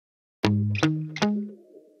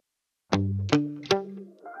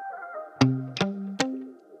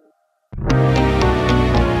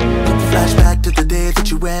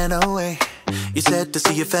to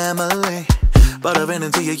see your family, but I ran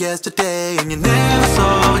into you yesterday and you never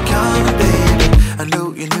saw it coming, baby. I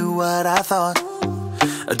knew you knew what I thought.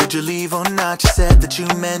 Did you leave or not? You said that you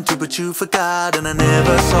meant to, but you forgot, and I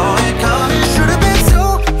never saw it coming. Should've been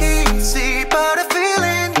so easy, but I feel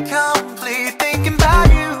incomplete thinking about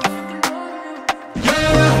you.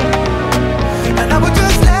 Yeah. And I would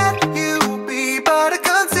just let you be, but I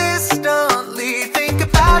consistently think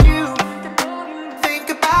about you. Think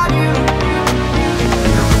about you.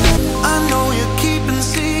 I know you're keeping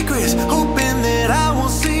secrets, hoping that I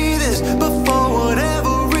won't see this, but for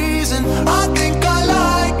whatever reason, I think I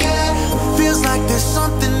like it. Feels like there's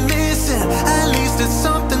something missing, at least it's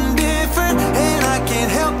something different, and I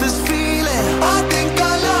can't help this feeling. I think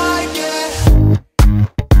I like it.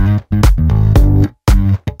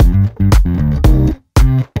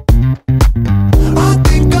 I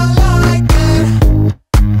think I like it.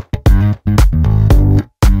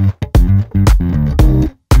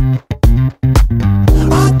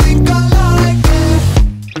 I think I like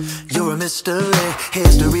it. You're a mystery,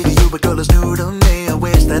 history to you, but girl, it's new to me. I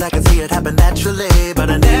wish that I could see it happen naturally, but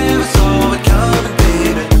I never saw it coming,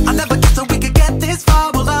 baby.